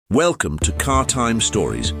Welcome to Car Time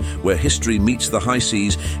Stories, where history meets the high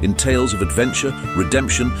seas in tales of adventure,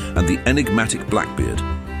 redemption, and the enigmatic Blackbeard.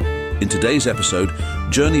 In today's episode,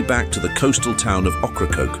 journey back to the coastal town of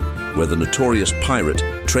Ocracoke, where the notorious pirate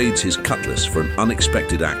trades his cutlass for an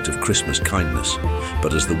unexpected act of Christmas kindness.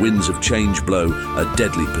 But as the winds of change blow, a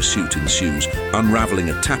deadly pursuit ensues, unraveling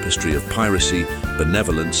a tapestry of piracy,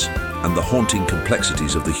 benevolence, and the haunting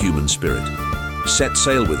complexities of the human spirit. Set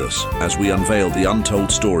sail with us as we unveil the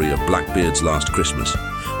untold story of Blackbeard's Last Christmas,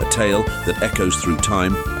 a tale that echoes through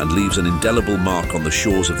time and leaves an indelible mark on the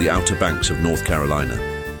shores of the Outer Banks of North Carolina.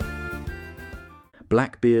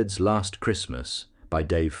 Blackbeard's Last Christmas by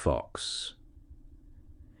Dave Fox.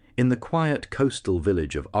 In the quiet coastal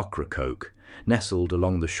village of Ocracoke, nestled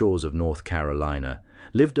along the shores of North Carolina,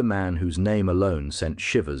 lived a man whose name alone sent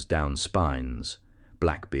shivers down spines: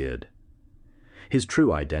 Blackbeard. His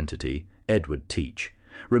true identity, Edward Teach,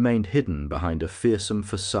 remained hidden behind a fearsome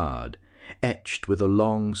facade, etched with a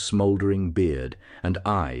long, smouldering beard and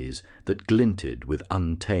eyes that glinted with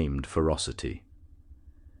untamed ferocity.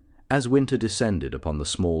 As winter descended upon the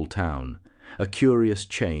small town, a curious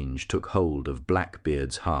change took hold of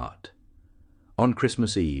Blackbeard's heart. On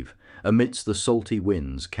Christmas Eve, amidst the salty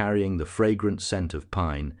winds carrying the fragrant scent of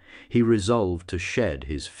pine, he resolved to shed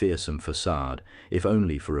his fearsome facade, if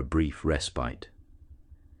only for a brief respite.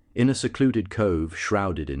 In a secluded cove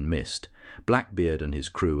shrouded in mist, Blackbeard and his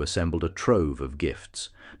crew assembled a trove of gifts,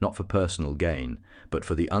 not for personal gain, but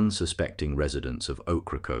for the unsuspecting residents of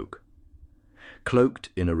Ocracoke. Cloaked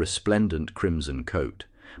in a resplendent crimson coat,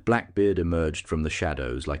 Blackbeard emerged from the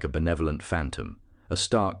shadows like a benevolent phantom, a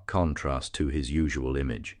stark contrast to his usual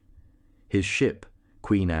image. His ship,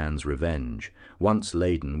 Queen Anne's Revenge, once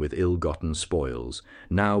laden with ill-gotten spoils,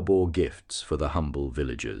 now bore gifts for the humble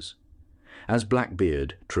villagers. As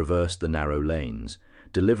Blackbeard traversed the narrow lanes,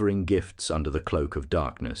 delivering gifts under the cloak of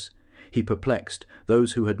darkness, he perplexed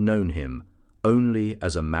those who had known him only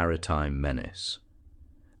as a maritime menace.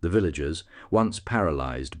 The villagers, once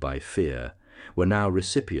paralyzed by fear, were now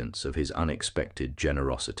recipients of his unexpected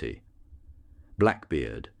generosity.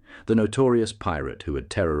 Blackbeard, the notorious pirate who had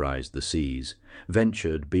terrorized the seas,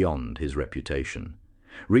 ventured beyond his reputation,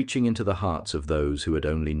 reaching into the hearts of those who had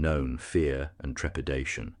only known fear and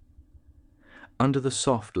trepidation. Under the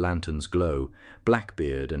soft lantern's glow,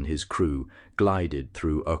 Blackbeard and his crew glided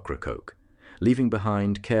through Ocracoke, leaving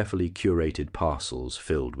behind carefully curated parcels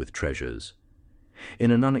filled with treasures. In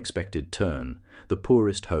an unexpected turn, the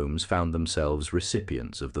poorest homes found themselves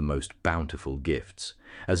recipients of the most bountiful gifts,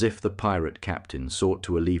 as if the pirate captain sought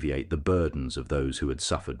to alleviate the burdens of those who had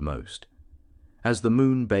suffered most. As the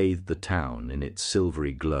moon bathed the town in its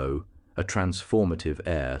silvery glow, a transformative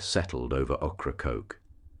air settled over Ocracoke.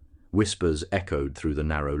 Whispers echoed through the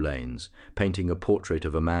narrow lanes, painting a portrait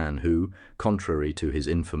of a man who, contrary to his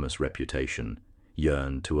infamous reputation,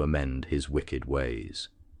 yearned to amend his wicked ways.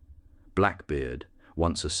 Blackbeard,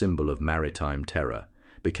 once a symbol of maritime terror,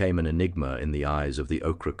 became an enigma in the eyes of the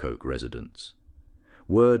Ocracoke residents.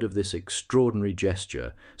 Word of this extraordinary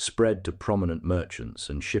gesture spread to prominent merchants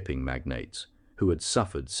and shipping magnates who had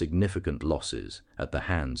suffered significant losses at the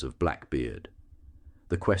hands of Blackbeard.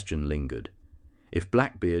 The question lingered: if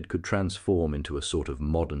Blackbeard could transform into a sort of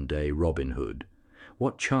modern-day Robin Hood,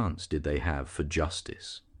 what chance did they have for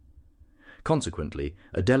justice? Consequently,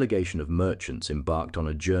 a delegation of merchants embarked on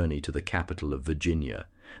a journey to the capital of Virginia,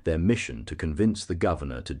 their mission to convince the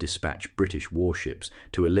governor to dispatch British warships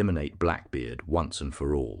to eliminate Blackbeard once and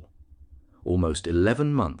for all. Almost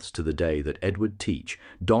 11 months to the day that Edward Teach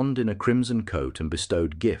donned in a crimson coat and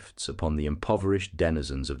bestowed gifts upon the impoverished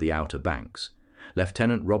denizens of the Outer Banks,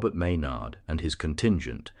 Lieutenant Robert Maynard and his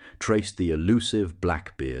contingent traced the elusive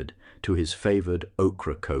Blackbeard to his favoured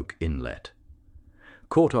Ocracoke inlet.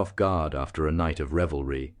 Caught off guard after a night of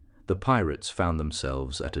revelry, the pirates found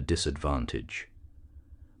themselves at a disadvantage.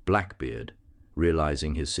 Blackbeard,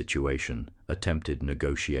 realizing his situation, attempted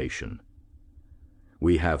negotiation.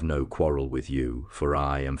 "We have no quarrel with you, for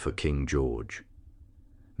I am for King George."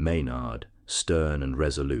 Maynard, stern and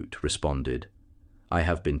resolute, responded, "I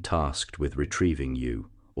have been tasked with retrieving you,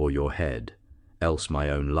 or your head, else my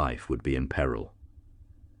own life would be in peril."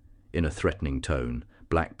 In a threatening tone,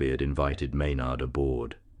 Blackbeard invited Maynard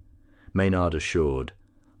aboard. Maynard assured,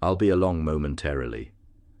 "I'll be along momentarily."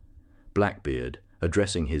 Blackbeard,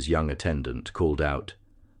 addressing his young attendant, called out,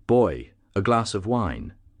 "Boy, a glass of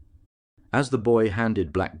wine." As the boy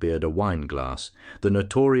handed Blackbeard a wine glass, the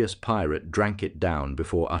notorious pirate drank it down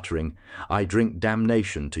before uttering, "I drink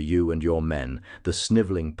damnation to you and your men, the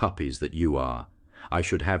snivelling puppies that you are. I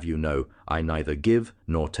should have you know I neither give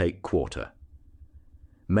nor take quarter."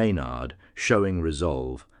 Maynard, showing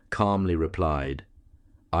resolve, calmly replied,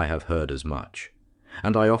 I have heard as much,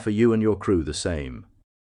 and I offer you and your crew the same."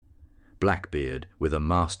 Blackbeard, with a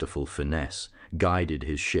masterful finesse, guided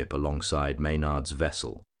his ship alongside Maynard's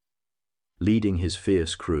vessel. Leading his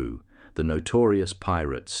fierce crew, the notorious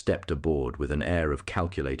pirate stepped aboard with an air of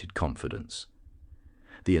calculated confidence.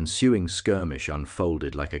 The ensuing skirmish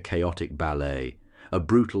unfolded like a chaotic ballet, a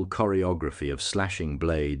brutal choreography of slashing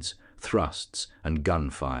blades, thrusts, and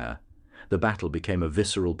gunfire. The battle became a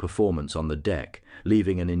visceral performance on the deck,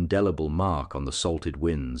 leaving an indelible mark on the salted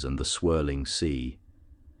winds and the swirling sea.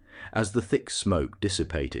 As the thick smoke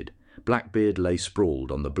dissipated, Blackbeard lay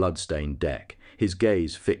sprawled on the blood-stained deck, his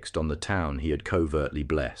gaze fixed on the town he had covertly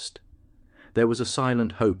blessed. There was a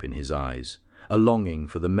silent hope in his eyes, a longing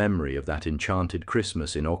for the memory of that enchanted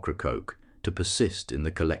Christmas in Ocracoke to persist in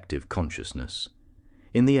the collective consciousness.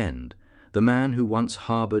 In the end, the man who once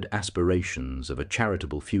harboured aspirations of a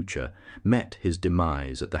charitable future met his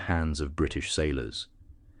demise at the hands of British sailors.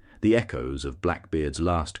 The echoes of Blackbeard's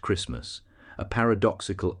last Christmas, a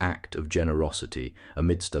paradoxical act of generosity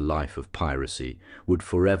amidst a life of piracy, would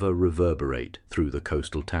forever reverberate through the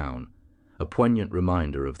coastal town, a poignant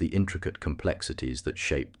reminder of the intricate complexities that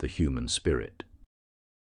shape the human spirit.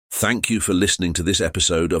 Thank you for listening to this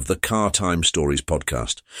episode of the Car Time Stories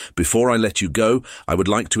podcast. Before I let you go, I would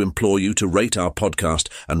like to implore you to rate our podcast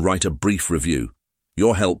and write a brief review.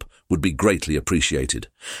 Your help would be greatly appreciated.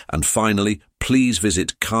 And finally, please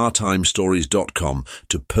visit cartimestories.com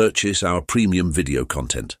to purchase our premium video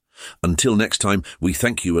content. Until next time, we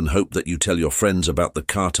thank you and hope that you tell your friends about the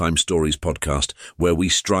Car Time Stories podcast, where we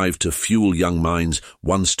strive to fuel young minds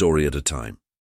one story at a time.